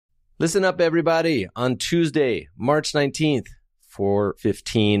Listen up, everybody. On Tuesday, March 19th,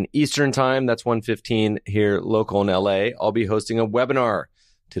 4:15 Eastern Time, that's 1:15 here local in LA, I'll be hosting a webinar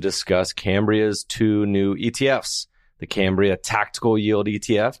to discuss Cambria's two new ETFs, the Cambria Tactical Yield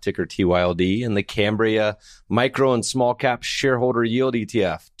ETF, ticker TYLD, and the Cambria Micro and Small Cap Shareholder Yield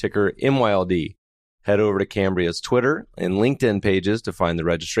ETF, ticker MYLD. Head over to Cambria's Twitter and LinkedIn pages to find the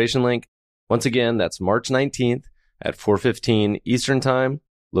registration link. Once again, that's March 19th at 4:15 Eastern Time.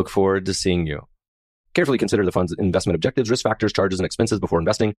 Look forward to seeing you. Carefully consider the fund's investment objectives, risk factors, charges, and expenses before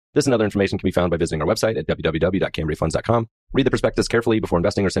investing. This and other information can be found by visiting our website at www.cambriafunds.com. Read the prospectus carefully before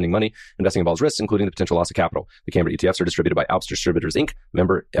investing or sending money. Investing involves risks, including the potential loss of capital. The Cambria ETFs are distributed by Alps Distributors, Inc.,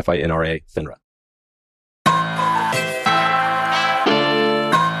 member FINRA, FINRA.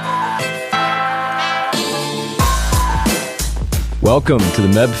 Welcome to the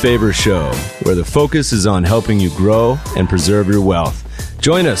Meb Faber Show, where the focus is on helping you grow and preserve your wealth.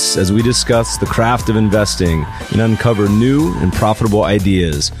 Join us as we discuss the craft of investing and uncover new and profitable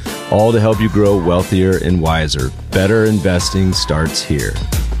ideas, all to help you grow wealthier and wiser. Better investing starts here.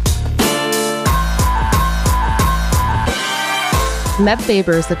 Meb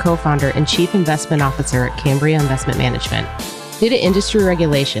Faber is the co-founder and chief investment officer at Cambria Investment Management. Due to industry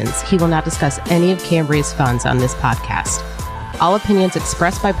regulations, he will not discuss any of Cambria's funds on this podcast. All opinions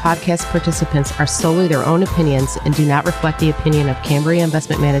expressed by podcast participants are solely their own opinions and do not reflect the opinion of Cambria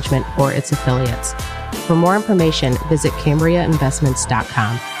Investment Management or its affiliates. For more information, visit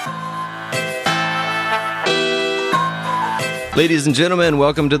CambriaInvestments.com. Ladies and gentlemen,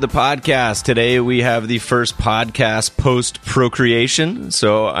 welcome to the podcast. Today we have the first podcast post-procreation.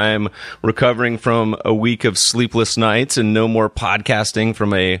 So I'm recovering from a week of sleepless nights and no more podcasting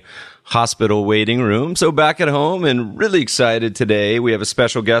from a hospital waiting room. So back at home and really excited today. We have a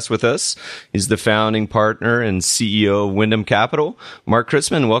special guest with us. He's the founding partner and CEO of Wyndham Capital, Mark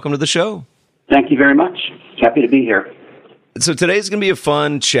Kritzman. Welcome to the show. Thank you very much. Happy to be here. So today's going to be a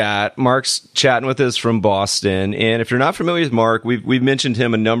fun chat. Mark's chatting with us from Boston. And if you're not familiar with Mark, we've mentioned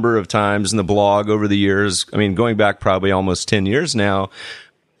him a number of times in the blog over the years. I mean, going back probably almost 10 years now.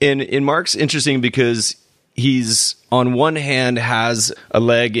 And Mark's interesting because he's, on one hand, has a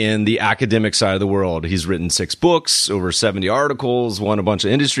leg in the academic side of the world. He's written 6 books, over 70 articles, won a bunch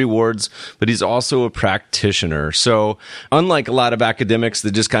of industry awards, but he's also a practitioner. So unlike a lot of academics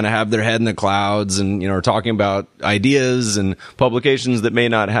that just kind of have their head in the clouds and, are talking about ideas and publications that may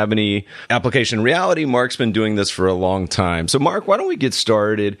not have any application in reality, Mark's been doing this for a long time. So Mark, why don't we get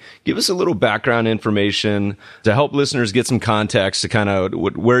started? Give us a little background information to help listeners get some context to kind of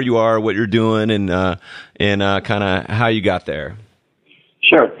where you are, what you're doing, and kind of how you got there.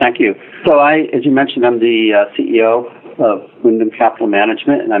 Sure, thank you. So as you mentioned, I'm the CEO of Wyndham Capital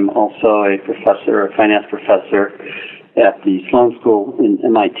Management, and I'm also a finance professor at the Sloan School in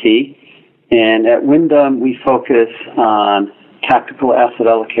MIT. And at Wyndham, we focus on tactical asset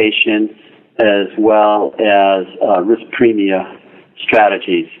allocation as well as risk premia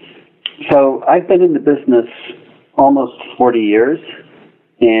strategies. So I've been in the business almost 40 years,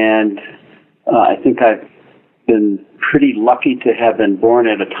 and I think I've been pretty lucky to have been born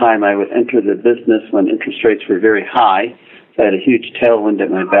at a time I would enter the business when interest rates were very high. So I had a huge tailwind at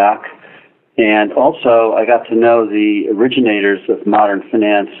my back. And also, I got to know the originators of modern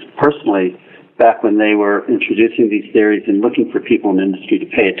finance personally back when they were introducing these theories and looking for people in the industry to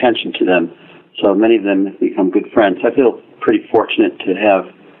pay attention to them. So many of them have become good friends. I feel pretty fortunate to have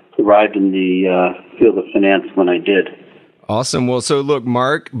arrived in the field of finance when I did. Awesome. Well, so look,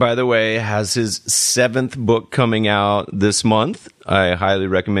 Mark, by the way, has his 7th book coming out this month. I highly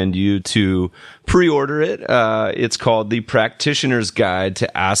recommend you to pre-order it. It's called The Practitioner's Guide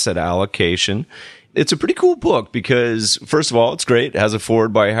to Asset Allocation. It's a pretty cool book because, first of all, it's great. It has a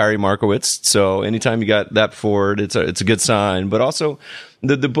foreword by Harry Markowitz. So anytime you got that foreword, it's a good sign. But also,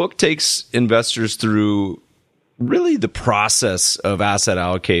 the book takes investors through really the process of asset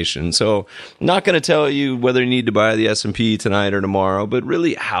allocation. So I'm not going to tell you whether you need to buy the S&P tonight or tomorrow, but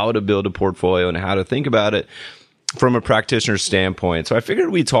really how to build a portfolio and how to think about it from a practitioner's standpoint. So I figured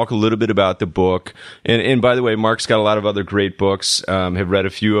we'd talk a little bit about the book. And by the way, Mark's got a lot of other great books. Have read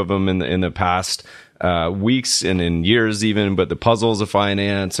a few of them in the past weeks and in years even, but The Puzzles of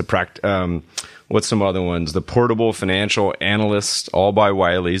Finance, what's some other ones? The Portable Financial Analyst, all by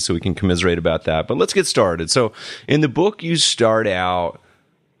Wiley, so we can commiserate about that. But let's get started. So in the book, you start out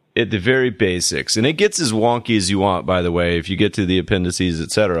at the very basics, and it gets as wonky as you want, by the way, if you get to the appendices,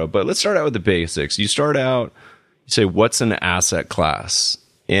 et cetera. But let's start out with the basics. You start out, you say, what's an asset class?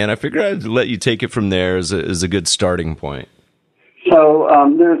 And I figured I'd let you take it from there as a good starting point. So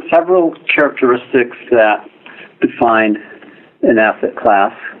there are several characteristics that define an asset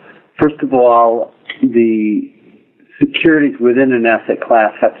class. First of all, the securities within an asset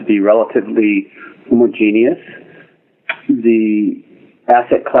class have to be relatively homogeneous. The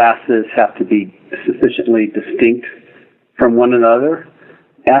asset classes have to be sufficiently distinct from one another.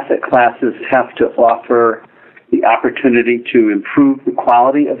 Asset classes have to offer the opportunity to improve the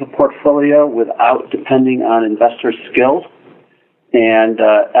quality of a portfolio without depending on investor skill. And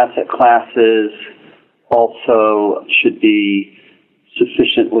asset classes also should be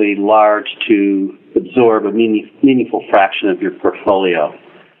sufficiently large to absorb a meaningful fraction of your portfolio.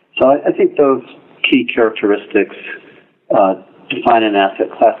 So I think those key characteristics define an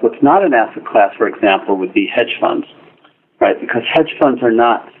asset class. What's not an asset class, for example, would be hedge funds, right? Because hedge funds are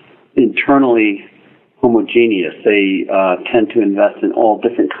not internally homogeneous. They tend to invest in all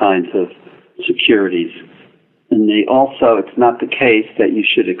different kinds of securities. And they also, it's not the case that you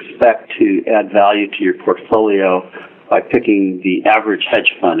should expect to add value to your portfolio by picking the average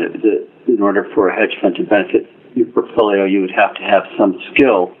hedge fund. In order for a hedge fund to benefit your portfolio, you would have to have some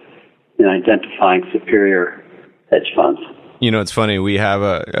skill in identifying superior hedge funds. You know, it's funny. We have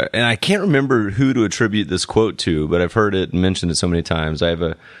and I can't remember who to attribute this quote to, but I've heard it mentioned so many times. I have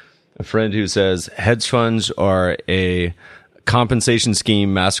a friend who says hedge funds are a compensation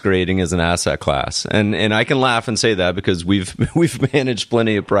scheme masquerading as an asset class. And I can laugh and say that because we've managed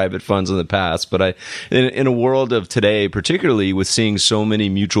plenty of private funds in the past, but in a world of today, particularly with seeing so many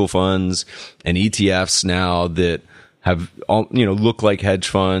mutual funds and ETFs now that have all, look like hedge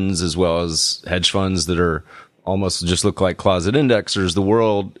funds, as well as hedge funds that are almost just look like closet indexers, the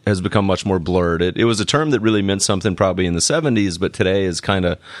world has become much more blurred. It was a term that really meant something probably in the 70s, but today has kind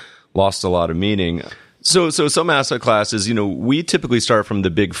of lost a lot of meaning. So some asset classes, we typically start from the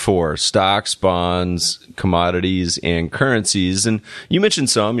big four: stocks, bonds, commodities, and currencies. And you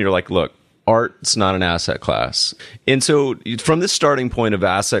mentioned some, you're like, look, art's not an asset class. And so from this starting point of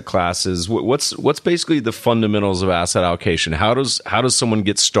asset classes, what's basically the fundamentals of asset allocation? How does someone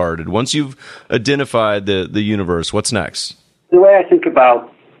get started? Once you've identified the universe, what's next? The way I think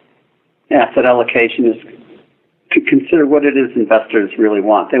about asset allocation is to consider what it is investors really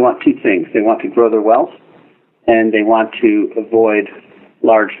want. They want two things. They want to grow their wealth, and they want to avoid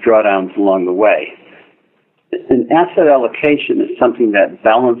large drawdowns along the way. An asset allocation is something that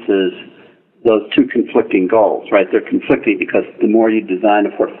balances those two conflicting goals, right? They're conflicting because the more you design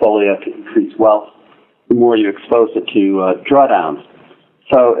a portfolio to increase wealth, the more you expose it to drawdowns.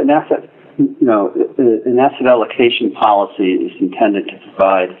 So an asset allocation policy is intended to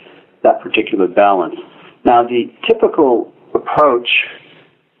provide that particular balance. Now, the typical approach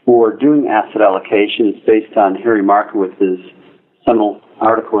for doing asset allocation is based on Harry Markowitz's seminal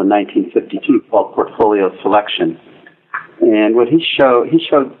article in 1952 called Portfolio Selection. And what he showed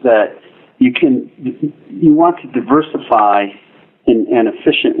that you want to diversify in an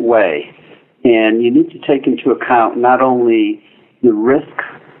efficient way, and you need to take into account not only the risk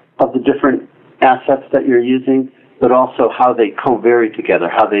of the different assets that you're using, but also how they co-vary together,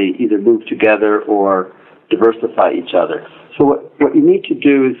 how they either move together or diversify each other. So what you need to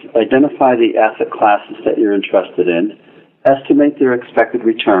do is identify the asset classes that you're interested in, estimate their expected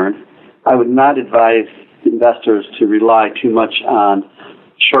return. I would not advise investors to rely too much on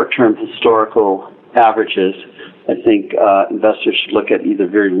short-term historical averages. I think investors should look at either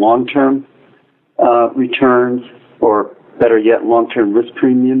very long-term returns or, better yet, long-term risk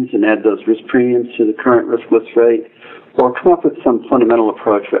premiums and add those risk premiums to the current risk-less rate, or come up with some fundamental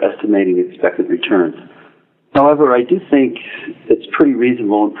approach for estimating expected returns. However, I do think it's pretty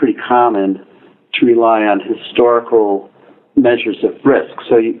reasonable and pretty common to rely on historical measures of risk.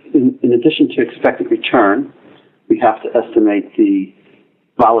 So in addition to expected return, we have to estimate the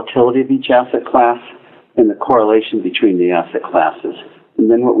volatility of each asset class and the correlation between the asset classes. And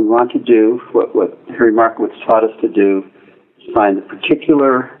then what we want to do, what Harry Markowitz taught us to do, is find the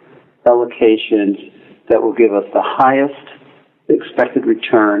particular allocations that will give us the highest expected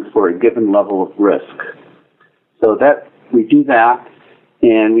return for a given level of risk. So that we do that,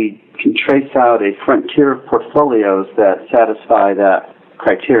 and we can trace out a frontier of portfolios that satisfy that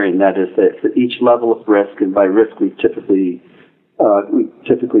criterion. That is, that for each level of risk, and by risk we typically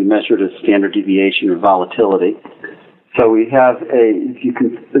measure it as standard deviation or volatility. So we have if you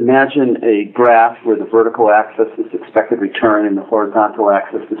can imagine a graph where the vertical axis is expected return and the horizontal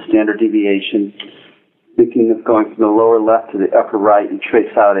axis is standard deviation. Thinking of going from the lower left to the upper right, you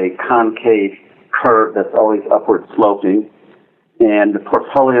trace out a concave curve that's always upward sloping, and the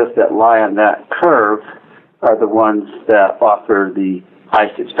portfolios that lie on that curve are the ones that offer the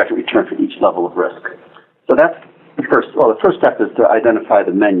highest expected return for each level of risk. So that's the first. Well, the first step is to identify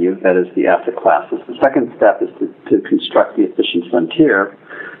the menu, that is the asset classes. The second step is to construct the efficient frontier,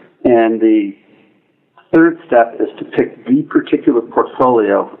 And the third step is to pick the particular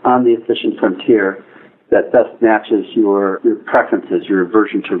portfolio on the efficient frontier that best matches your preferences, your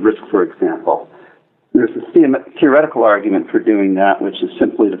aversion to risk, for example. There's a theoretical argument for doing that, which is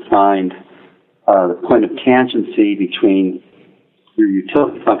simply to find the point of tangency between your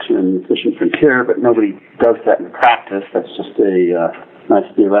utility function and the efficient frontier, but nobody does that in practice. That's just a nice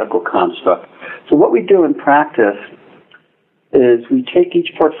theoretical construct. So what we do in practice is we take each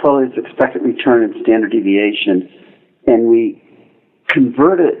portfolio's expected return and standard deviation, and we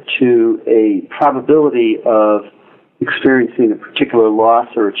convert it to a probability of experiencing a particular loss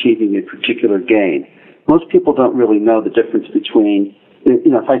or achieving a particular gain. Most people don't really know the difference between,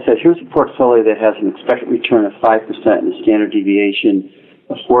 if I said, here's a portfolio that has an expected return of 5% and a standard deviation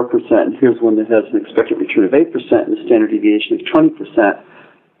of 4%, and here's one that has an expected return of 8% and a standard deviation of 20%,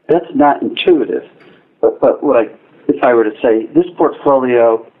 that's not intuitive. But if I were to say, this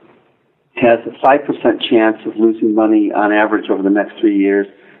portfolio has a 5% chance of losing money on average over the next 3 years,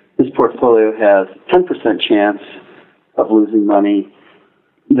 this portfolio has 10% chance of losing money,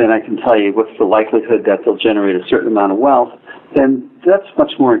 then I can tell you what's the likelihood that they'll generate a certain amount of wealth, then that's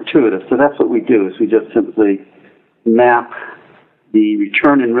much more intuitive. So that's what we do, is we just simply map the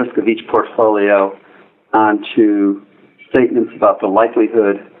return and risk of each portfolio onto statements about the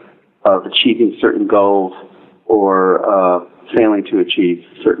likelihood of achieving certain goals or failing to achieve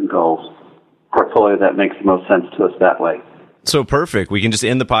certain goals. Portfolio that makes the most sense to us that way. So perfect. We can just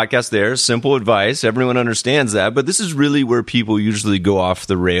end the podcast there. Simple advice. Everyone understands that. But this is really where people usually go off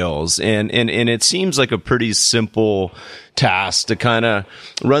the rails. And it seems like a pretty simple task to kind of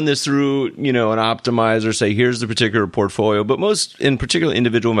run this through, an optimizer, say, here's the particular portfolio. But most, in particular,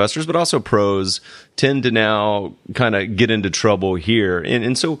 individual investors, but also pros, tend to now kind of get into trouble here.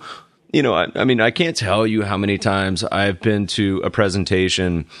 And so, I can't tell you how many times I've been to a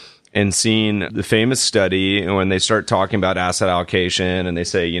presentation and seen the famous study when they start talking about asset allocation and they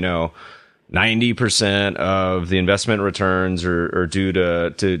say, 90% of the investment returns are due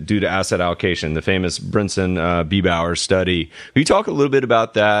to asset allocation, the famous Brinson Biebauer study. Will you talk a little bit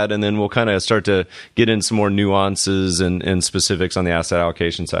about that, and then we'll kind of start to get in some more nuances and specifics on the asset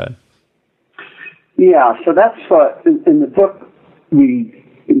allocation side? Yeah, so that's what, in the book, we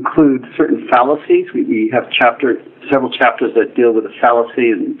include certain fallacies. We have several chapters that deal with a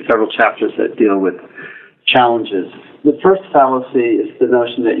fallacy and several chapters that deal with challenges. The first fallacy is the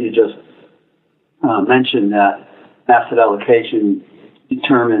notion that you just mentioned, that asset allocation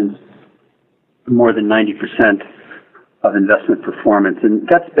determines more than 90% of investment performance. And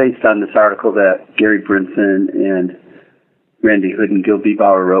that's based on this article that Gary Brinson and Randy Hood and Gil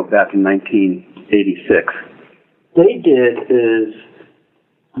Biebauer wrote back in 1986. They did is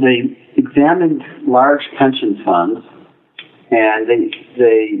they examined large pension funds, and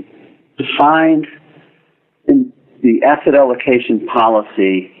they defined the asset allocation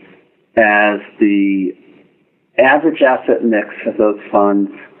policy as the average asset mix of those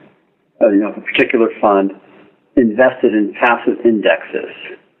funds, a particular fund, invested in passive indexes.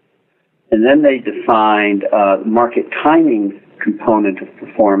 And then they defined the market timing component of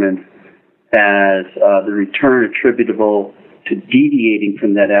performance as the return attributable to deviating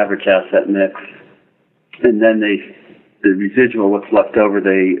from that average asset mix, and then the residual, what's left over,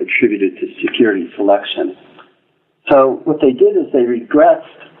 they attributed to security selection. So what they did is they regressed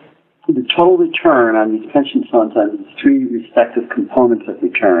the total return on these pension funds on these three respective components of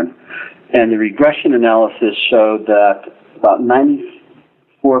return, and the regression analysis showed that about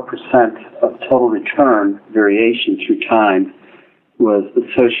 94% of total return variation through time was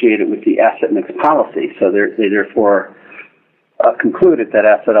associated with the asset mix policy. So they therefore concluded that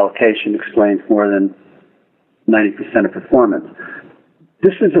asset allocation explains more than 90% of performance.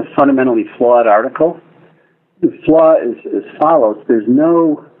 This is a fundamentally flawed article. The flaw is as follows. There's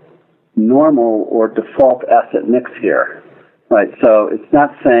no normal or default asset mix here, right? So it's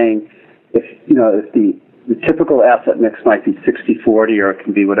not saying if the typical asset mix might be 60-40, or it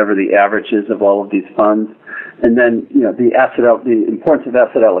can be whatever the average is of all of these funds. And then, the importance of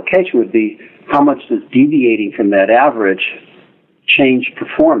asset allocation would be how much does deviating from that average change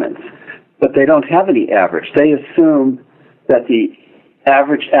performance. But they don't have any average. They assume that the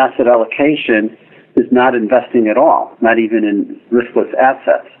average asset allocation is not investing at all, not even in riskless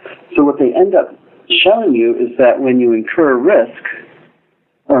assets. So what they end up showing you is that when you incur risk,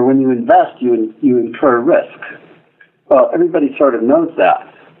 or when you invest, you incur risk. Well, everybody sort of knows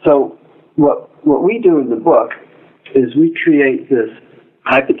that. So what we do in the book is we create this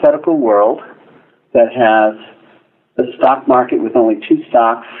hypothetical world that has a stock market with only two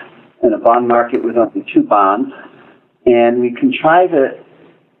stocks and a bond market with only two bonds, and we contrive it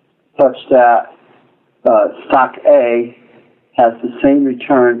such that stock A has the same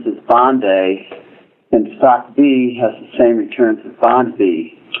returns as bond A, and stock B has the same returns as bond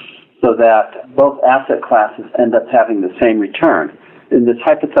B, so that both asset classes end up having the same return. In this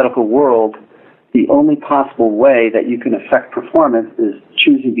hypothetical world, the only possible way that you can affect performance is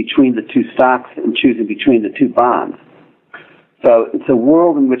choosing between the two stocks and choosing between the two bonds. So it's a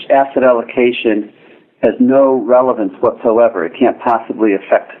world in which asset allocation has no relevance whatsoever. It can't possibly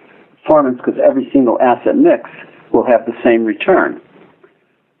affect performance because every single asset mix will have the same return.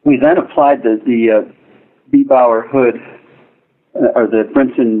 We then applied the Biebauer-Hood, or the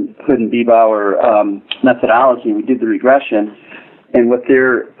Brinson, Hood, and Biebauer methodology. We did the regression, and what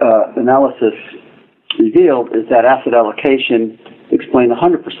their analysis revealed is that asset allocation explained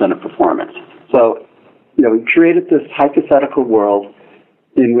 100% of performance. So, we created this hypothetical world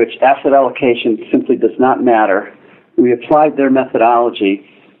in which asset allocation simply does not matter. We applied their methodology,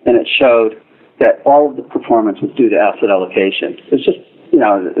 and it showed that all of the performance was due to asset allocation. It's just,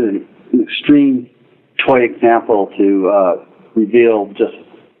 an extreme toy example to reveal just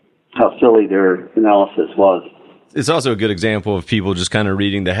how silly their analysis was. It's also a good example of people just kind of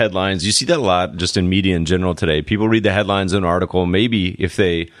reading the headlines. You see that a lot just in media in general today. People read the headlines of an article. Maybe if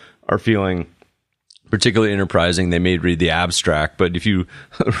they are feeling particularly enterprising, they may read the abstract. But if you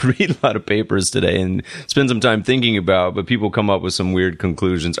read a lot of papers today and spend some time thinking about, but people come up with some weird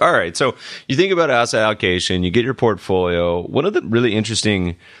conclusions. All right, so you think about asset allocation, you get your portfolio. One of the really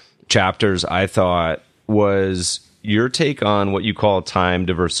interesting chapters, I thought, was your take on what you call time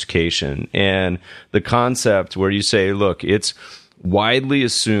diversification and the concept where you say, look, it's widely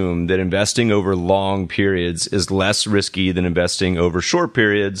assumed that investing over long periods is less risky than investing over short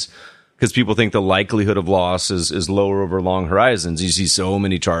periods, because people think the likelihood of loss is lower over long horizons. You see so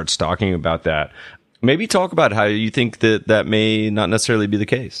many charts talking about that. Maybe talk about how you think that may not necessarily be the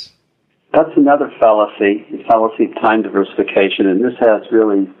case. That's another fallacy, the fallacy of time diversification, and this has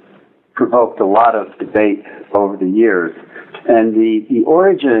really provoked a lot of debate over the years. And the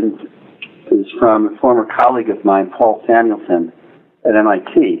origin is from a former colleague of mine, Paul Samuelson, at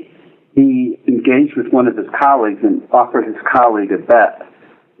MIT. He engaged with one of his colleagues and offered his colleague a bet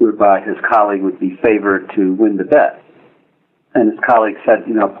whereby his colleague would be favored to win the bet. And his colleague said,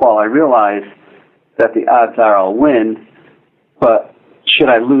 Paul, I realize that the odds are I'll win, but should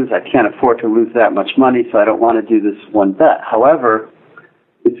I lose, I can't afford to lose that much money, so I don't want to do this one bet. However,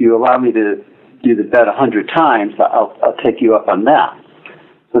 if you allow me to do the bet 100 times, I'll take you up on that.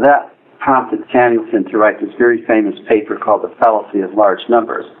 So that prompted Samuelson to write this very famous paper called The Fallacy of Large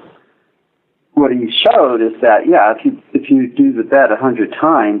Numbers. What he showed is that, if you do the bet 100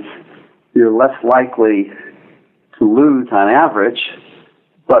 times, you're less likely to lose on average,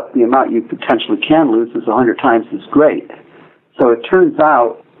 but the amount you potentially can lose is 100 times as great. So it turns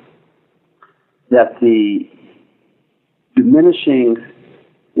out that the diminishing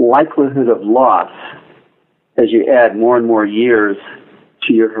likelihood of loss as you add more and more years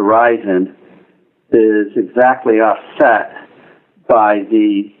to your horizon is exactly offset by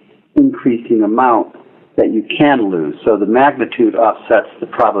the increasing amount that you can lose. So the magnitude offsets the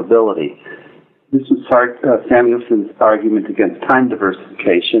probability. This was Samuelson's argument against time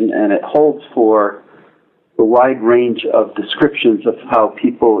diversification, and it holds for a wide range of descriptions of how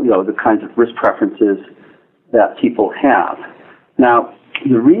people, the kinds of risk preferences that people have. Now,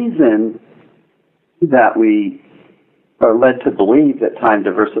 the reason that we are led to believe that time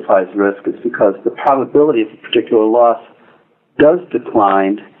diversifies risk is because the probability of a particular loss does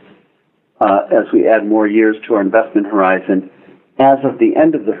decline as we add more years to our investment horizon as of the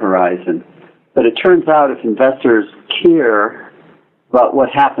end of the horizon. But it turns out if investors care about what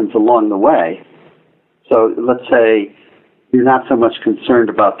happens along the way, so let's say you're not so much concerned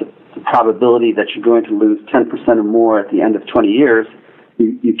about the probability that you're going to lose 10% or more at the end of 20 years,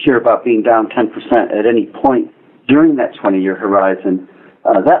 you care about being down 10% at any point during that 20-year horizon,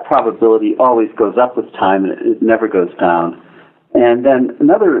 that probability always goes up with time and it never goes down. And then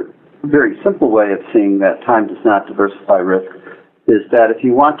another very simple way of seeing that time does not diversify risk is that if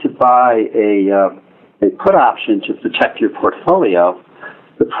you want to buy a put option to protect your portfolio,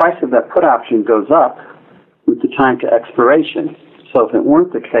 the price of that put option goes up with the time to expiration. So if it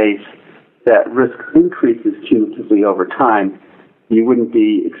weren't the case that risk increases cumulatively over time, you wouldn't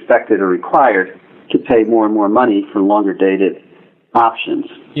be expected or required to pay more and more money for longer dated options.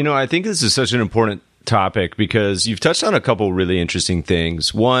 I think this is such an important topic because you've touched on a couple really interesting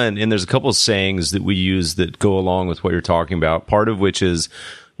things. One, and there's a couple of sayings that we use that go along with what you're talking about, part of which is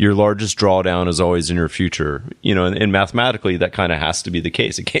your largest drawdown is always in your future. And mathematically, that kind of has to be the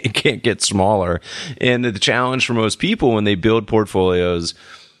case. It can't get smaller. And the challenge for most people when they build portfolios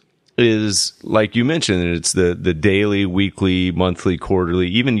is, like you mentioned, it's the daily, weekly, monthly, quarterly,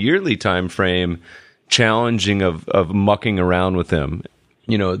 even yearly time frame challenging of mucking around with them.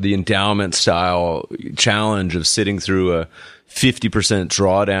 The endowment style challenge of sitting through a 50%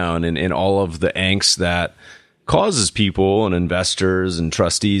 drawdown and all of the angst that causes people and investors and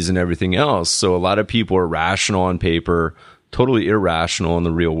trustees and everything else. So a lot of people are rational on paper, totally irrational in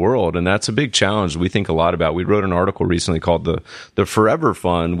the real world. And that's a big challenge we think a lot about. We wrote an article recently called the Forever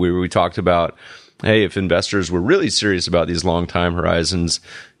Fund, where we talked about, hey, if investors were really serious about these long time horizons,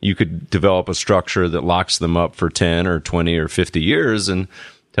 you could develop a structure that locks them up for 10 or 20 or 50 years and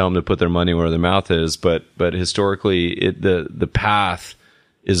tell them to put their money where their mouth is. But historically, the path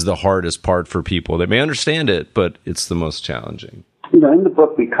is the hardest part for people. They may understand it, but it's the most challenging. In the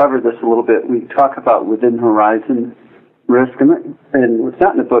book, we cover this a little bit. We talk about within horizon risk. And what's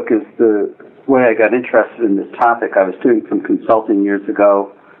not in the book is the way I got interested in this topic. I was doing some consulting years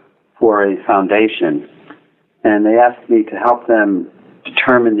ago for a foundation, and they asked me to help them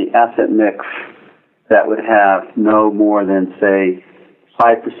determine the asset mix that would have no more than, say,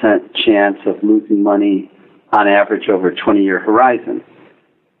 5% chance of losing money on average over a 20-year horizon.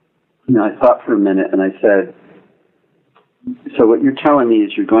 I thought for a minute, and I said, so what you're telling me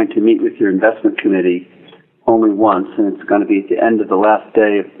is you're going to meet with your investment committee only once, and it's going to be at the end of the last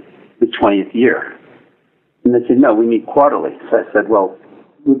day of the 20th year. And they said, no, we meet quarterly. So I said, well,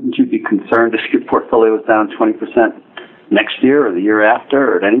 wouldn't you be concerned if your portfolio was down 20% next year or the year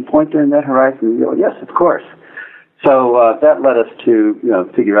after or at any point during that horizon? And you go, yes, of course. So that led us to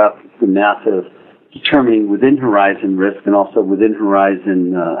figure out the math of determining within horizon risk and also within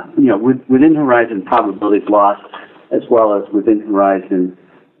horizon within horizon probability of loss as well as within horizon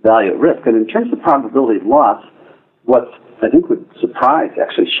value at risk. And in terms of probability of loss, what I think would surprise,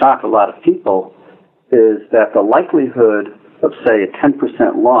 actually shock a lot of people, is that the likelihood of, say, a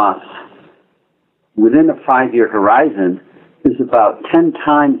 10% loss within a 5-year horizon is about 10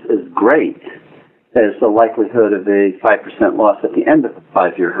 times as great as the likelihood of a 5% loss at the end of a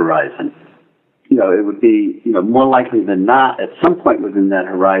 5-year horizon. It would be, more likely than not at some point within that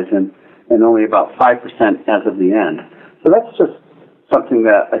horizon and only about 5% as of the end. So that's just something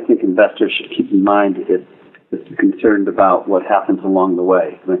that I think investors should keep in mind if they're concerned about what happens along the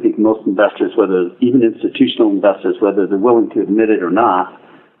way. And I think most investors, even institutional investors, whether they're willing to admit it or not,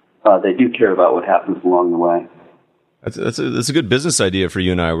 they do care about what happens along the way. That's a good business idea for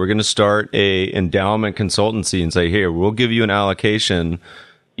you and I. We're going to start a endowment consultancy and say, here, we'll give you an allocation.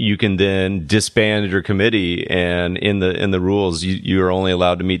 You can then disband your committee, and in the rules, you're only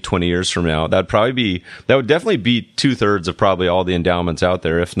allowed to meet 20 years from now. That would definitely be 2/3 of probably all the endowments out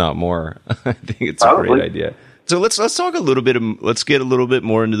there, if not more. I think it's a great idea. So let's talk a little bit. Let's get a little bit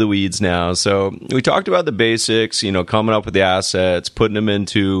more into the weeds now. So we talked about the basics, coming up with the assets, putting them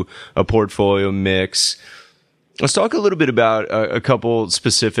into a portfolio mix. Let's talk a little bit about a couple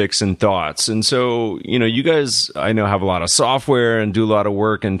specifics and thoughts. And so, you guys, I know, have a lot of software and do a lot of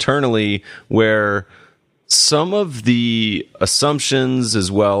work internally where some of the assumptions as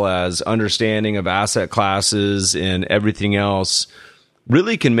well as understanding of asset classes and everything else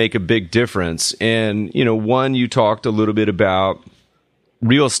really can make a big difference. And, one, you talked a little bit about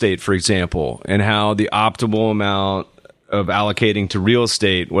real estate, for example, and how the optimal amount of allocating to real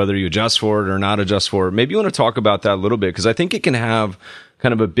estate, whether you adjust for it or not adjust for it. Maybe you want to talk about that a little bit, because I think it can have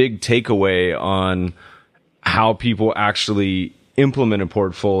kind of a big takeaway on how people actually implement a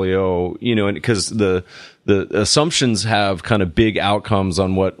portfolio, and because the assumptions have kind of big outcomes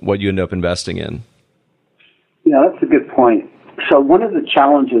on what you end up investing in. Yeah, that's a good point. So one of the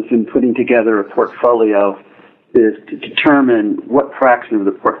challenges in putting together a portfolio is to determine what fraction of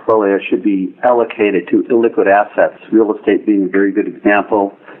the portfolio should be allocated to illiquid assets, real estate being a very good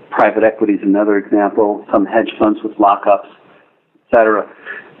example, private equity is another example, some hedge funds with lockups, et cetera.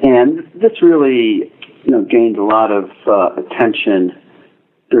 And this really, gained a lot of attention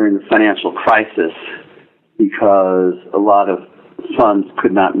during the financial crisis because a lot of funds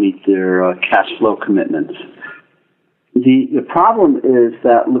could not meet their cash flow commitments. The problem is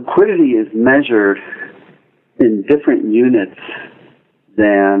that liquidity is measured in different units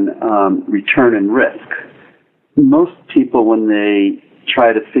than return and risk. Most people, when they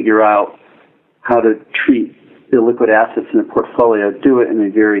try to figure out how to treat illiquid assets in a portfolio, do it in a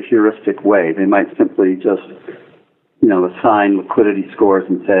very heuristic way. They might simply just, assign liquidity scores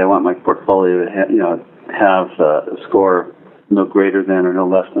and say, I want my portfolio to have a score no greater than or no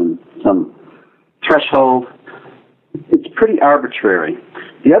less than some threshold. It's pretty arbitrary.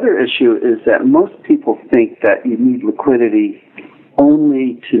 The other issue is that most people think that you need liquidity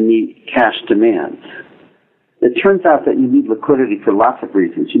only to meet cash demands. it turns out that you need liquidity for lots of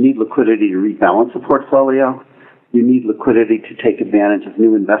reasons. You need liquidity to rebalance a portfolio. You need liquidity to take advantage of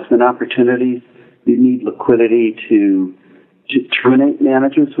new investment opportunities. You need liquidity to terminate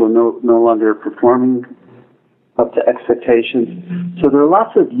managers who are no longer performing up to expectations. So there are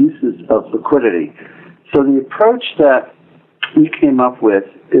lots of uses of liquidity. So the approach that we came up with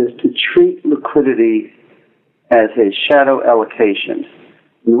is to treat liquidity as a shadow allocation.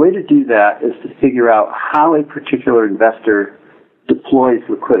 And the way to do that is to figure out how a particular investor deploys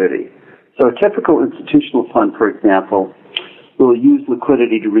liquidity. So a typical institutional fund, for example, will use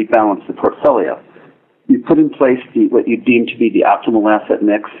liquidity to rebalance the portfolio. You put in place what you deem to be the optimal asset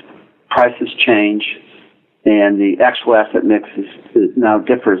mix, prices change, and the actual asset mix now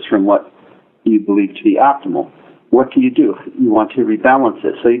differs from what you believe to be optimal. What do? You want to rebalance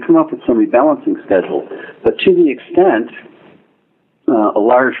it. So you come up with some rebalancing schedule. But to the extent a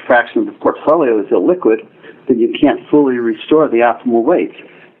large fraction of the portfolio is illiquid, then you can't fully restore the optimal weight.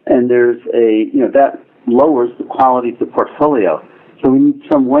 And that lowers the quality of the portfolio. So we need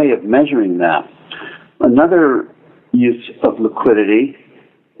some way of measuring that. Another use of liquidity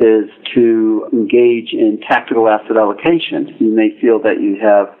is to engage in tactical asset allocation. You may feel that you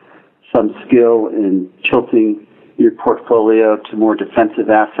have some skill in tilting your portfolio to more defensive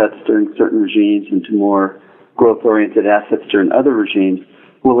assets during certain regimes and to more growth-oriented assets during other regimes.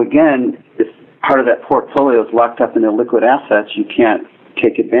 Well, again, if part of that portfolio is locked up in illiquid assets, you can't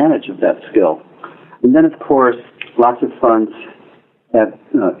take advantage of that skill. And then, of course, lots of funds have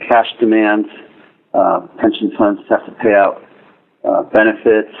cash demands. Pension funds have to pay out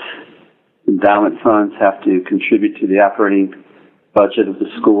benefits. Endowment funds have to contribute to the operating budget of the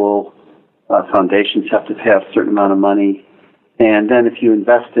school. Foundations have to pay out a certain amount of money. And then if you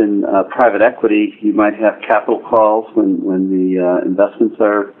invest in private equity, you might have capital calls when the investments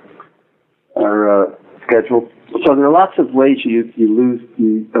are scheduled. So there are lots of ways you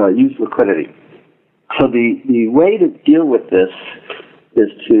use liquidity. So the way to deal with this is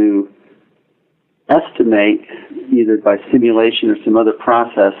to estimate, either by simulation or some other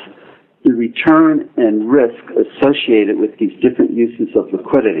process, the return and risk associated with these different uses of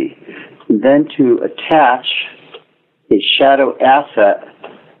liquidity, and then to attach a shadow asset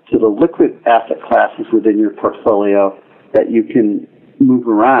to the liquid asset classes within your portfolio that you can move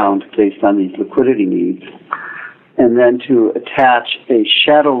around based on these liquidity needs, and then to attach a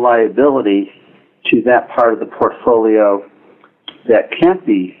shadow liability to that part of the portfolio that can't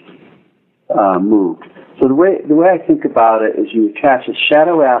be moved. So the way I think about it is you attach a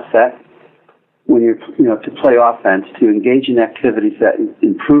shadow asset when you're to play offense, to engage in activities that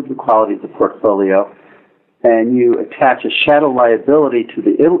improve the quality of the portfolio, and you attach a shadow liability to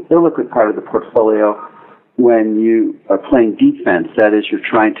the illiquid part of the portfolio when you are playing defense. That is, you're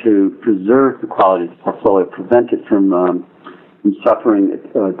trying to preserve the quality of the portfolio, prevent it from suffering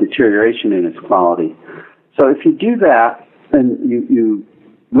deterioration in its quality. So if you do that, and you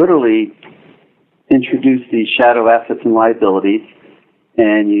literally introduce these shadow assets and liabilities,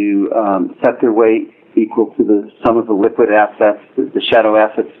 and you set their weight equal to the sum of the liquid assets. The shadow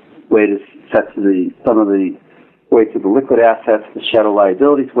assets weight is set to the sum of the weights of the liquid assets. The shadow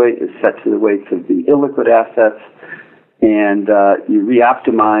liabilities weight is set to the weights of the illiquid assets. And you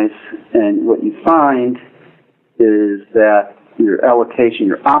re-optimize, and what you find is that your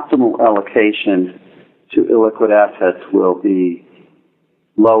optimal allocation to illiquid assets will be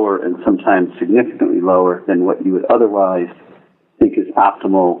lower, and sometimes significantly lower than what you would otherwise think is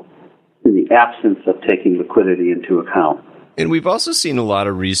optimal in the absence of taking liquidity into account. And we've also seen a lot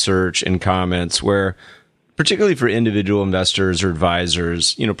of research and comments where, particularly for individual investors or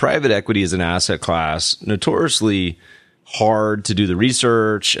advisors, private equity is an asset class notoriously hard to do the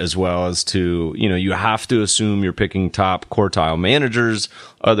research, as well as to, you have to assume you're picking top quartile managers.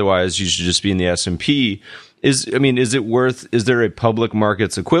 Otherwise, you should just be in the S&P. Is there a public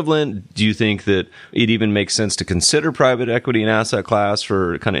markets equivalent? Do you think that it even makes sense to consider private equity an asset class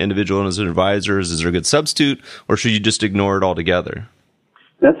for kind of individuals and advisors? Is there a good substitute, or should you just ignore it altogether?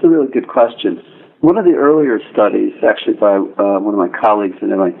 That's a really good question. One of the earlier studies, actually by one of my colleagues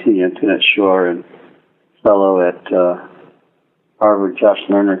at MIT, Antoinette Shore, and fellow at Harvard, Josh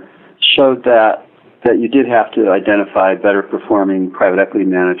Lerner, showed that you did have to identify better performing private equity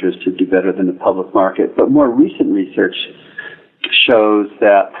managers to do better than the public market. But more recent research shows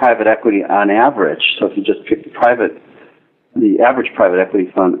that private equity on average, so if you just pick the average private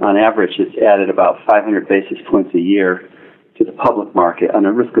equity fund, on average it's added about 500 basis points a year to the public market on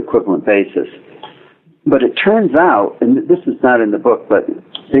a risk equivalent basis. But it turns out, and this is not in the book, but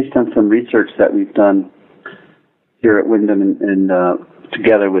based on some research that we've done here at Wyndham and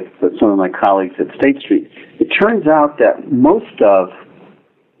together with some of my colleagues at State Street. It turns out that most of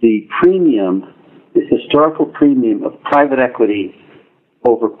the premium, the historical premium of private equity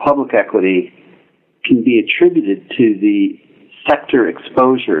over public equity, can be attributed to the sector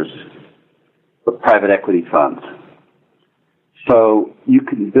exposures of private equity funds. So you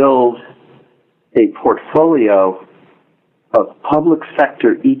can build a portfolio of public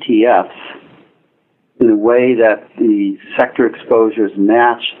sector ETFs in a way that the sector exposures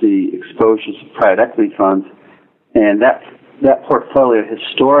match the exposures of private equity funds, and that portfolio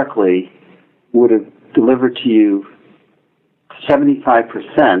historically would have delivered to you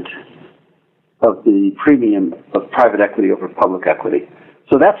 75% of the premium of private equity over public equity.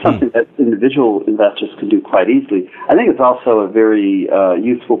 So that's something that individual investors can do quite easily. I think it's also a very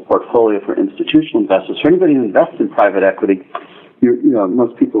useful portfolio for institutional investors. For anybody who invests in private equity,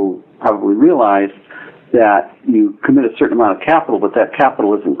 most people probably realize that you commit a certain amount of capital, but that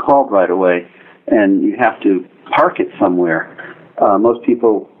capital isn't called right away, and you have to park it somewhere. Most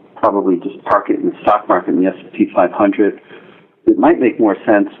people probably just park it in the stock market, in the S&P 500. It might make more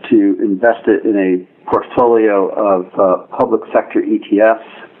sense to invest it in a portfolio of public sector ETFs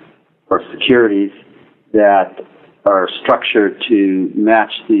or securities that are structured to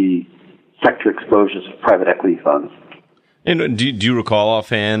match the sector exposures of private equity funds. And do you recall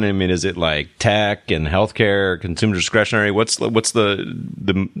offhand? I mean, is it like tech and healthcare, consumer discretionary? What's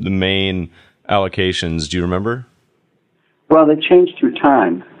the main allocations? Do you remember? Well, they change through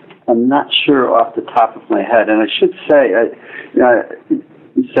time. I'm not sure off the top of my head, and I should say,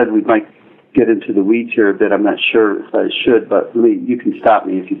 you said we might get into the weeds here a bit. I'm not sure if I should, but you can stop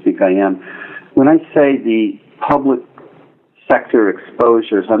me if you think I am. When I say the public sector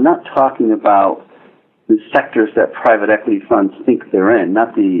exposures, I'm not talking about the sectors that private equity funds think they're in,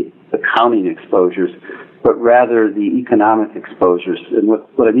 not the accounting exposures, but rather the economic exposures. And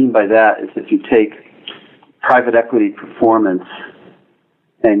what I mean by that is if you take private equity performance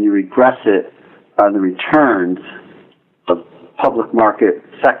and you regress it on the returns of public market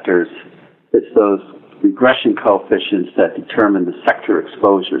sectors, it's those regression coefficients that determine the sector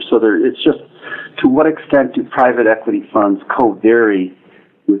exposure. So it's just to what extent do private equity funds co-vary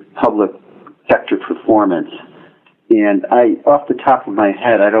with public sector performance. And off the top of my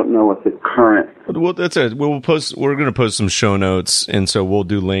head, I don't know what the current. Well, that's it. We're going to post some show notes, and so we'll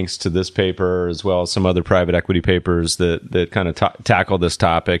do links to this paper as well as some other private equity papers that kind of tackle this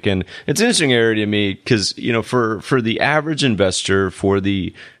topic. And it's an interesting area to me because for the average investor, for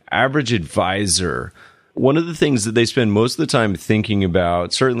the average advisor, one of the things that they spend most of the time thinking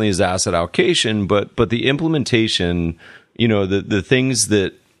about certainly is asset allocation, but the implementation, the things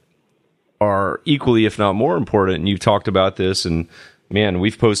that are equally, if not more important, and you've talked about this, and man,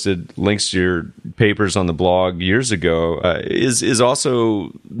 we've posted links to your papers on the blog years ago, is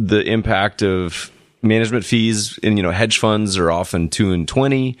also the impact of management fees. And, hedge funds are often 2 and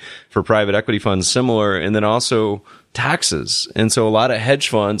 20, for private equity funds similar, and then also taxes. And so a lot of hedge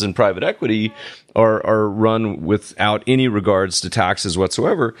funds and private equity are run without any regards to taxes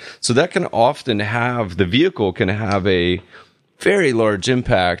whatsoever. So that can often the vehicle can have a very large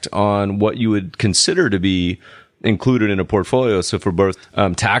impact on what you would consider to be included in a portfolio. So for both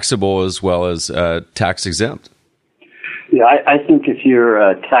taxable as well as tax exempt. Yeah, I think if you're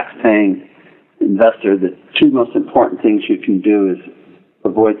a tax-paying investor, the two most important things you can do is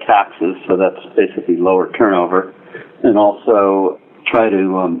avoid taxes, so that's basically lower turnover, and also try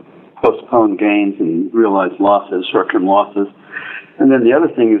to postpone gains and realize losses, short-term losses. And then the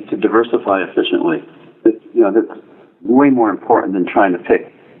other thing is to diversify efficiently. That's way more important than trying to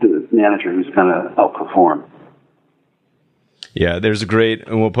pick the manager who's going to outperform. Yeah, there's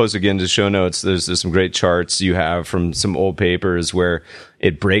and we'll post again to show notes. There's some great charts you have from some old papers where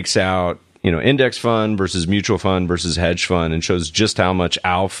it breaks out, index fund versus mutual fund versus hedge fund, and shows just how much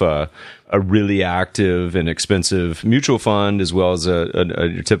alpha a really active and expensive mutual fund, as well as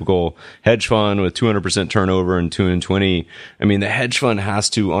a typical hedge fund with 200% turnover and 2 and 20. I mean, the hedge fund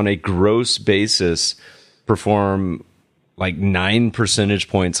has to, on a gross basis, perform like 9 percentage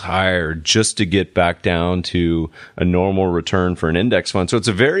points higher just to get back down to a normal return for an index fund. So it's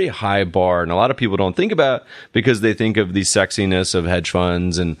a very high bar, and a lot of people don't think about it because they think of the sexiness of hedge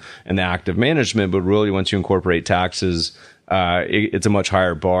funds and the active management, but really once you incorporate taxes, it's a much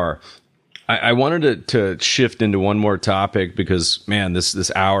higher bar. I wanted to shift into one more topic because, man,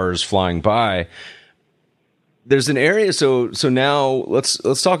 this hour is flying by. There's an area, so now let's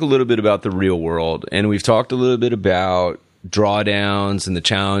talk a little bit about the real world, and we've talked a little bit about drawdowns and the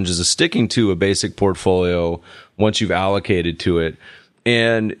challenges of sticking to a basic portfolio once you've allocated to it.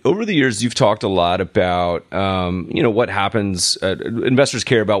 And over the years, you've talked a lot about, what happens. Investors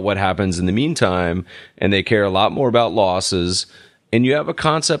care about what happens in the meantime, and they care a lot more about losses. And you have a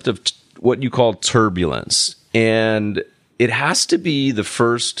concept of what you call turbulence. And it has to be the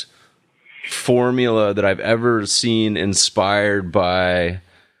first formula that I've ever seen inspired by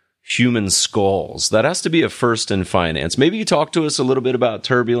human skulls. That has to be a first in finance. Maybe you talk to us a little bit about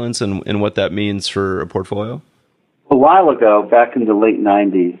turbulence and what that means for a portfolio? A while ago, back in the late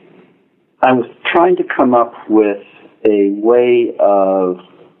 90s, I was trying to come up with a way of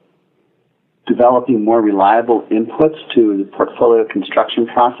developing more reliable inputs to the portfolio construction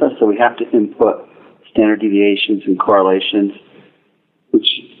process. So we have to input standard deviations and correlations, which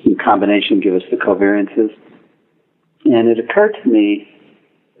in combination give us the covariances. And it occurred to me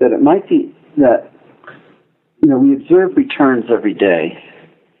that it might be that, we observe returns every day.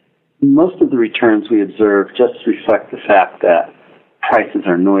 Most of the returns we observe just reflect the fact that prices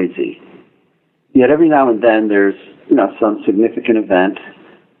are noisy. Yet every now and then there's, some significant event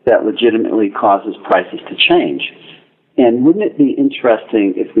that legitimately causes prices to change. And wouldn't it be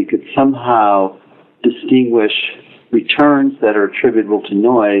interesting if we could somehow distinguish returns that are attributable to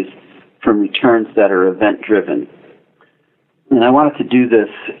noise from returns that are event-driven? And I wanted to do this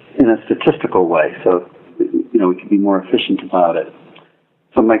in a statistical way so, we could be more efficient about it.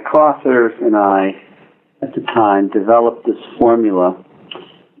 So my co-authors and I, at the time, developed this formula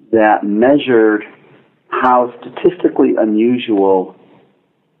that measured how statistically unusual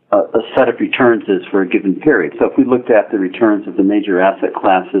a set of returns is for a given period. So if we looked at the returns of the major asset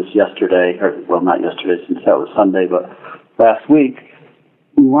classes yesterday, not yesterday since that was Sunday, but last week,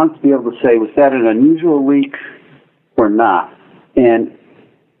 we wanted to be able to say, was that an unusual week or not? And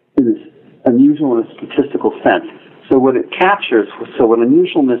it is unusual in a statistical sense. So what it captures, what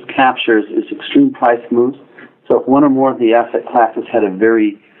unusualness captures is extreme price moves. So if one or more of the asset classes had a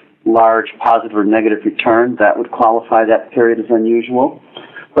very large positive or negative return, that would qualify that period as unusual.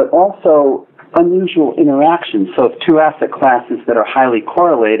 But also unusual interactions. So if two asset classes that are highly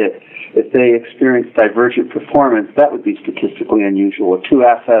correlated, if they experience divergent performance, that would be statistically unusual. Or two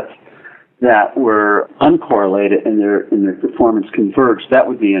assets that were uncorrelated and their performance converged, that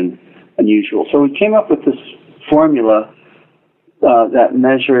would be unusual. So we came up with this formula that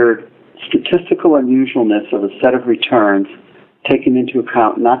measured statistical unusualness of a set of returns, taking into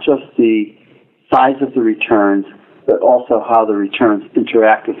account not just the size of the returns, but also how the returns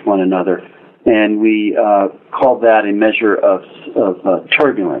interact with one another. And we called that a measure of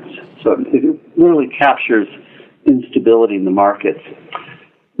turbulence. So it really captures instability in the markets.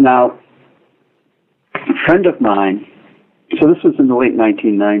 Now, a friend of mine, so this was in the late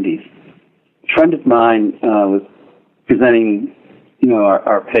 1990s, a friend of mine was presenting,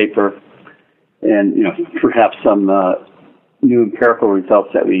 our paper and, perhaps some new empirical results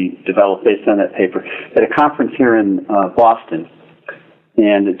that we developed based on that paper at a conference here in Boston.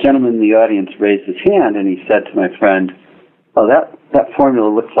 And a gentleman in the audience raised his hand and he said to my friend, "Oh, that formula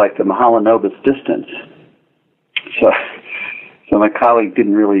looks like the Mahalanobis distance." So my colleague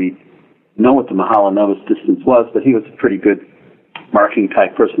didn't really know what the Mahalanobis distance was, but he was a pretty good marketing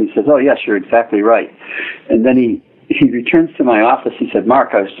type person. He says, "Oh yes, you're exactly right." And then he returns to my office. He said,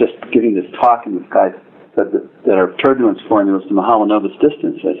 "Mark, I was just giving this talk and this guy said that our turbulence formula is the Mahalanobis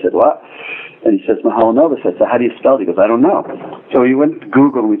distance." I said, "What?" And he says, "Mahalanobis." I said, "How do you spell it?" He goes, "I don't know." So we went to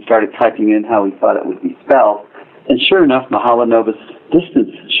Google and we started typing in how we thought it would be spelled. And sure enough, Mahalanobis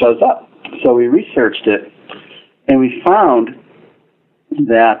distance shows up. So we researched it and we found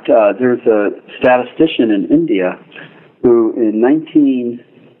that there's a statistician in India who in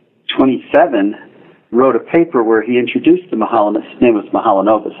 1927 wrote a paper where he introduced the Mahalanobis. His name was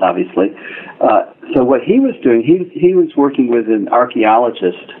Mahalanobis, obviously. So what he was doing, he was working with an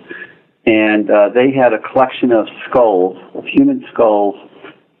archaeologist, and they had a collection of skulls, of human skulls,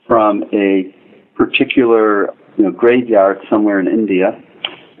 from a particular graveyard somewhere in India,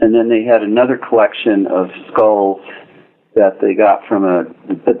 and then they had another collection of skulls that they got from a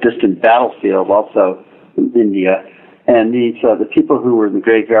distant battlefield, also in India. And these the people who were in the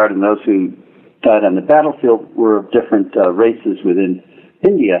graveyard and those who died on the battlefield were of different races within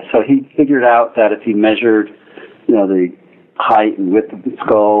India. So he figured out that if he measured, the height and width of the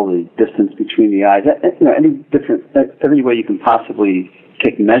skull, the distance between the eyes, every way you can possibly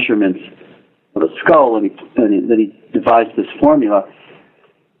take measurements of a skull, and then he devised this formula.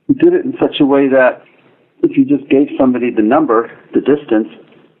 He did it in such a way that if you just gave somebody the number, the distance,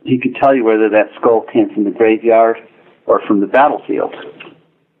 he could tell you whether that skull came from the graveyard or from the battlefield.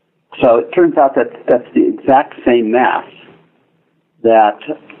 So it turns out that that's the exact same math that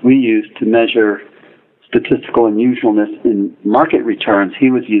we use to measure statistical unusualness in market returns,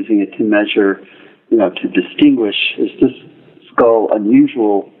 he was using it to measure, to distinguish, is this skull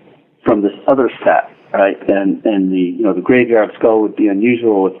unusual from this other set, right? And the graveyard skull would be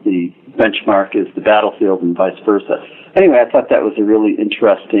unusual if the benchmark is the battlefield and vice versa. Anyway, I thought that was a really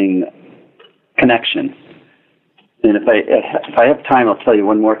interesting connection. And if I have time, I'll tell you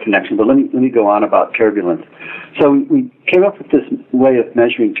one more connection, but let me go on about turbulence. So we came up with this way of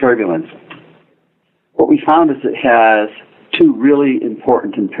measuring turbulence. What we found is it has two really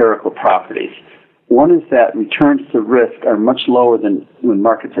important empirical properties. One is that returns to risk are much lower than when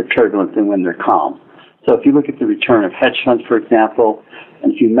markets are turbulent than when they're calm. So if you look at the return of hedge funds, for example,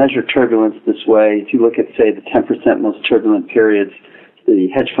 and if you measure turbulence this way, if you look at, say, the 10% most turbulent periods, the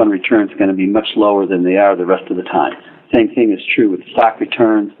hedge fund returns are going to be much lower than they are the rest of the time. Same thing is true with stock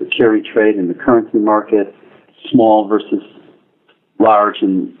returns, the carry trade in the currency market, small versus large,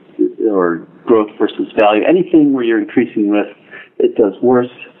 or growth versus value. Anything where you're increasing risk, it does worse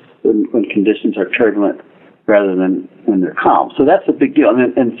when conditions are turbulent rather than when they're calm. So that's a big deal,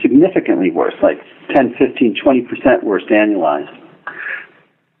 and significantly worse, like 10, 15, 20% worse annualized.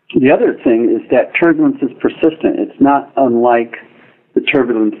 The other thing is that turbulence is persistent. It's not unlike the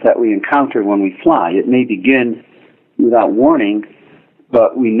turbulence that we encounter when we fly. It may begin without warning,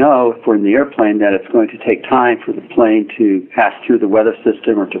 but we know if we're in the airplane that it's going to take time for the plane to pass through the weather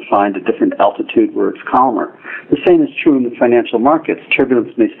system or to find a different altitude where it's calmer. The same is true in the financial markets.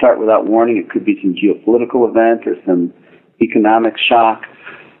 Turbulence may start without warning. It could be some geopolitical event or some economic shock.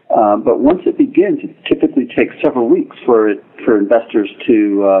 But once it begins, it typically takes several weeks for investors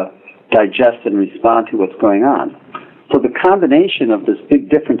to digest and respond to what's going on. So the combination of this big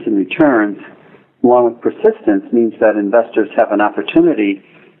difference in returns along with persistence means that investors have an opportunity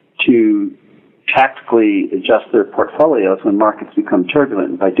to tactically adjust their portfolios when markets become turbulent.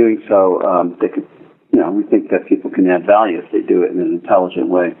 And by doing so, they could, we think that people can add value if they do it in an intelligent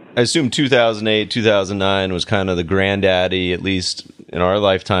way. I assume 2008, 2009 was kind of the granddaddy, at least in our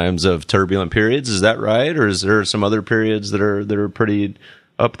lifetimes, of turbulent periods. Is that right? Or is there some other periods that are pretty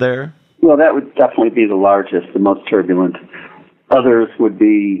up there? Well, that would definitely be the largest, the most turbulent. Others would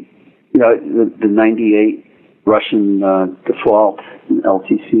be, the 98 Russian default,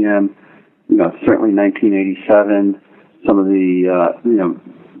 LTCM, certainly 1987, some of the,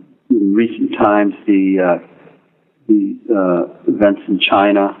 in recent times, the events in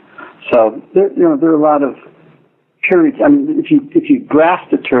China. So, there are a lot of periods. I mean, if you graph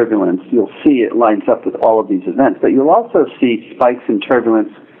the turbulence, you'll see it lines up with all of these events, but you'll also see spikes in turbulence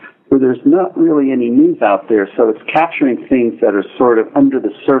where there's not really any news out there, so it's capturing things that are sort of under the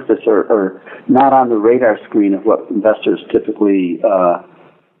surface or not on the radar screen of what investors typically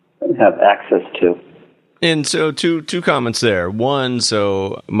have access to. And so two comments there. One,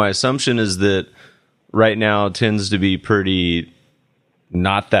 so my assumption is that right now tends to be pretty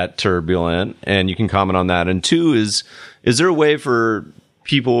not that turbulent, and you can comment on that. And two, is there a way for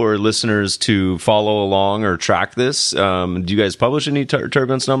people or listeners to follow along or track this? Do you guys publish any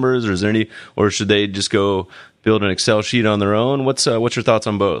turbulence numbers, or is there any, or should they just go build an Excel sheet on their own? What's your thoughts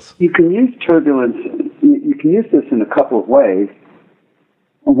on both? You can use turbulence. You can use this in a couple of ways.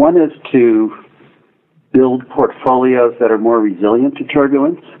 One is to build portfolios that are more resilient to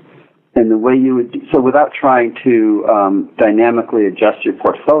turbulence, and the way you would so without trying to dynamically adjust your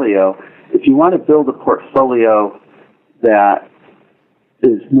portfolio. If you want to build a portfolio that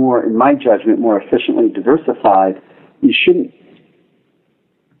is more, in my judgment, more efficiently diversified, you shouldn't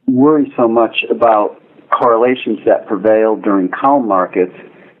worry so much about correlations that prevail during calm markets.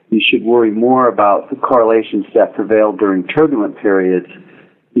 You should worry more about the correlations that prevail during turbulent periods,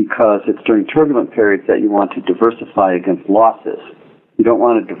 because it's during turbulent periods that you want to diversify against losses. You don't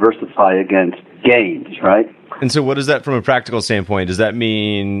want to diversify against gains, right? And so what is that from a practical standpoint? Does that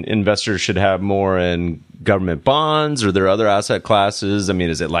mean investors should have more in government bonds, or are there other asset classes? I mean,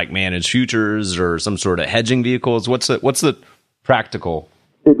 is it like managed futures or some sort of hedging vehicles? What's the practical?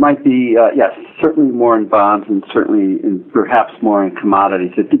 It might be, yes, certainly more in bonds, and certainly perhaps more in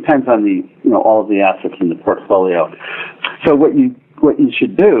commodities. It depends on all of the assets in the portfolio. So what you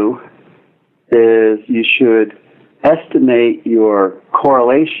should do is you should estimate your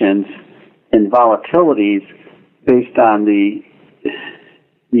correlations and volatilities based on the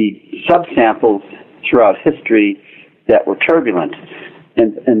subsamples throughout history that were turbulent,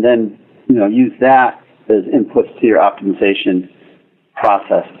 and then use that as inputs to your optimization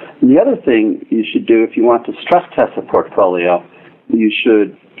process. And the other thing you should do, if you want to stress test a portfolio, you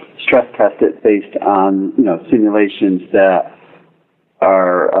should stress test it based on simulations that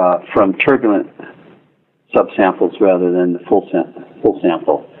are from turbulent subsamples rather than the full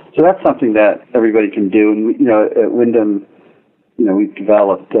sample. So that's something that everybody can do. And, at Wyndham, we've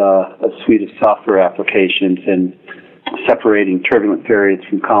developed a suite of software applications, and separating turbulent periods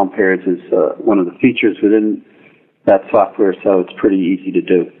from calm periods is one of the features within that software, so it's pretty easy to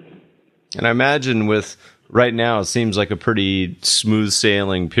do. And I imagine with right now, it seems like a pretty smooth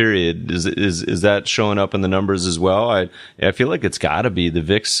sailing period. Is that showing up in the numbers as well? I feel like it's got to be. The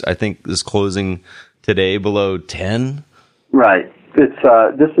VIX, I think, is closing today below 10. Right. It's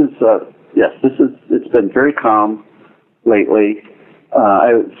been very calm lately.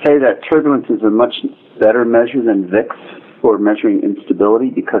 I would say that turbulence is a much better measure than VIX for measuring instability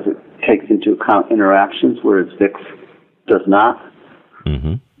because it takes into account interactions, whereas VIX does not.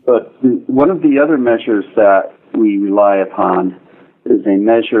 Mm-hmm. But one of the other measures that we rely upon is a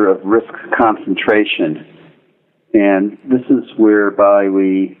measure of risk concentration. And this is whereby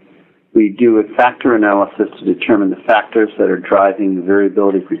we do a factor analysis to determine the factors that are driving the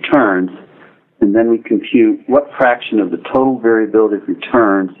variability of returns, and then we compute what fraction of the total variability of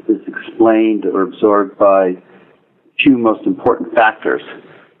returns is explained or absorbed by two most important factors.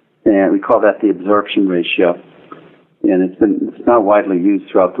 And we call that the absorption ratio. And it's now widely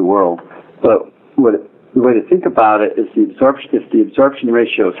used throughout the world. But the way to think about it is if the absorption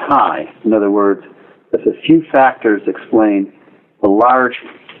ratio is high, in other words, if a few factors explain a large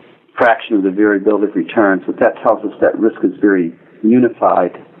fraction of the variability of returns, what that tells us that risk is very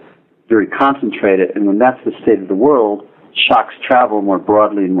unified, very concentrated, and when that's the state of the world, shocks travel more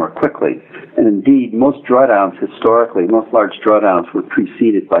broadly and more quickly. And indeed, most drawdowns historically, most large drawdowns were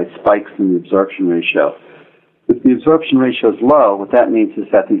preceded by spikes in the absorption ratio. If the absorption ratio is low, what that means is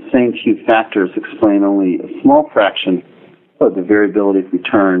that these same few factors explain only a small fraction of the variability of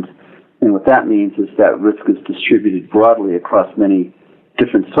returns, and what that means is that risk is distributed broadly across many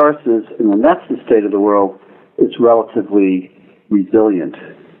different sources, and when that's the state of the world, it's relatively resilient.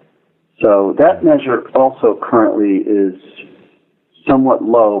 So that measure also currently is somewhat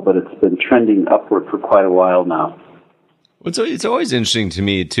low, but it's been trending upward for quite a while now. It's always interesting to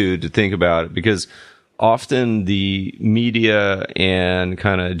me, too, to think about it, because often the media and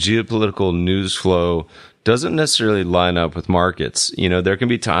kind of geopolitical news flow doesn't necessarily line up with markets. There can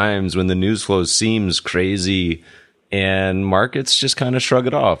be times when the news flow seems crazy and markets just kind of shrug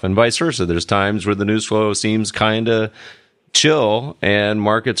it off, and vice versa. There's times where the news flow seems kind of chill and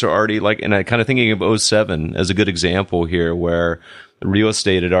markets are already and I kind of thinking of '07 as a good example here, where real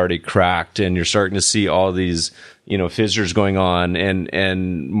estate had already cracked and you're starting to see all these, fissures going on,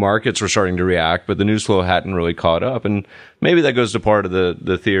 and markets were starting to react, but the news flow hadn't really caught up. And maybe that goes to part of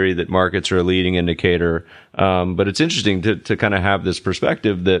the theory that markets are a leading indicator. But it's interesting to kind of have this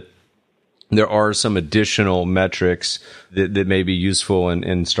perspective that there are some additional metrics that may be useful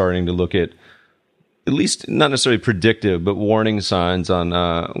in starting to look at least not necessarily predictive, but warning signs on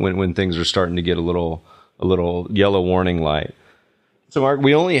when things are starting to get a little yellow warning light. So, Mark,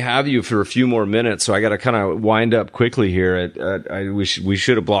 we only have you for a few more minutes, so I got to kind of wind up quickly here. We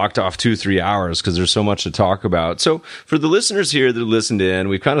should have blocked off 2-3 hours because there's so much to talk about. So, for the listeners here that listened in,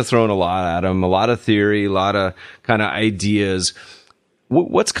 we've kind of thrown a lot at them, a lot of theory, a lot of kind of ideas.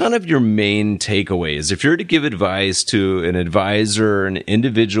 What's kind of your main takeaways? If you're to give advice to an advisor, an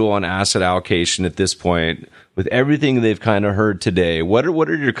individual on asset allocation at this point, with everything they've kind of heard today, what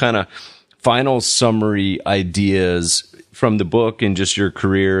are your kind of final summary ideas from the book and just your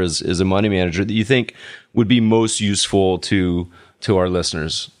career as a money manager that you think would be most useful to our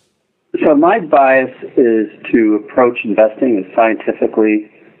listeners? So my bias is to approach investing as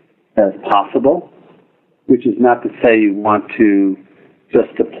scientifically as possible, which is not to say you want to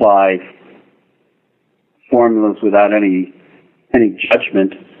just apply formulas without any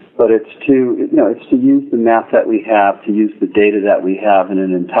judgment, but it's to use the math that we have, to use the data that we have in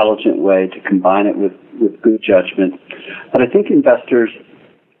an intelligent way, to combine it with good judgment. But I think investors,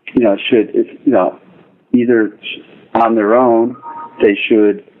 should, either on their own, they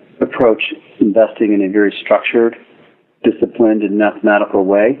should approach investing in a very structured, disciplined, and mathematical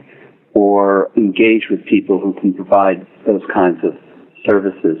way, or engage with people who can provide those kinds of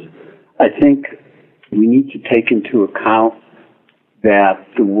services. I think we need to take into account that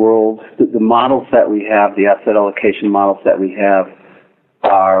the models that we have, the asset allocation models that we have,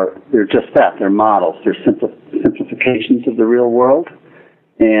 they're just that. They're models. They're simplifications of the real world,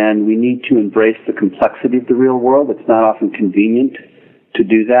 and we need to embrace the complexity of the real world. It's not often convenient to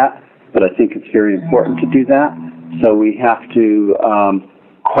do that, but I think it's very important to do that. So we have to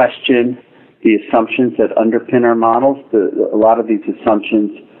question the assumptions that underpin our models. A lot of these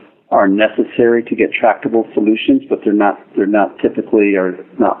assumptions are necessary to get tractable solutions, but they're not typically or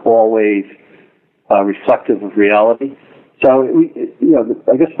not always reflective of reality. So,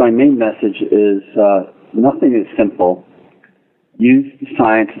 I guess my main message is nothing is simple. Use the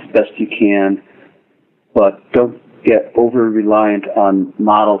science as best you can, but don't get over-reliant on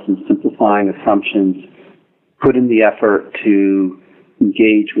models and simplifying assumptions. Put in the effort to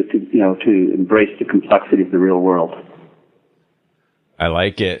engage with, to embrace the complexity of the real world. I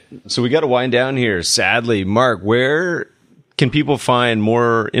like it. So we got to wind down here. Sadly, Mark, where can people find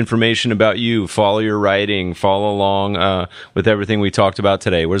more information about you, follow your writing, follow along with everything we talked about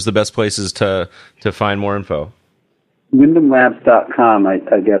today? Where's the best places to find more info? WyndhamLabs.com, I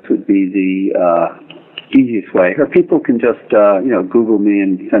guess, would be the easiest way. Or people can just, Google me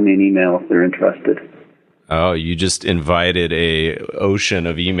and send me an email if they're interested. Oh, you just invited a ocean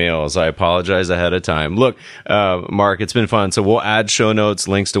of emails. I apologize ahead of time. Look, Mark, it's been fun. So we'll add show notes,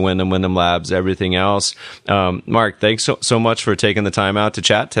 links to Wyndham Labs, everything else. Mark, thanks so much for taking the time out to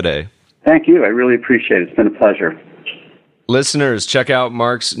chat today. Thank you. I really appreciate it. It's been a pleasure. Listeners, check out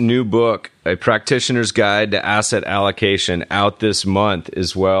Mark's new book, A Practitioner's Guide to Asset Allocation, out this month,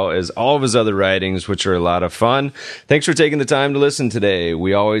 as well as all of his other writings, which are a lot of fun. Thanks for taking the time to listen today.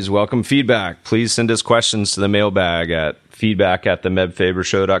 We always welcome feedback. Please send us questions to the mailbag at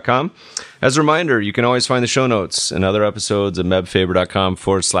feedback@themebfabershow.com. As a reminder, you can always find the show notes and other episodes at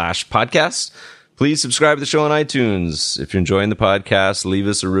mebfaber.com/podcast. Please subscribe to the show on iTunes. If you're enjoying the podcast, leave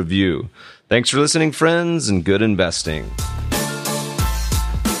us a review. Thanks for listening, friends, and good investing.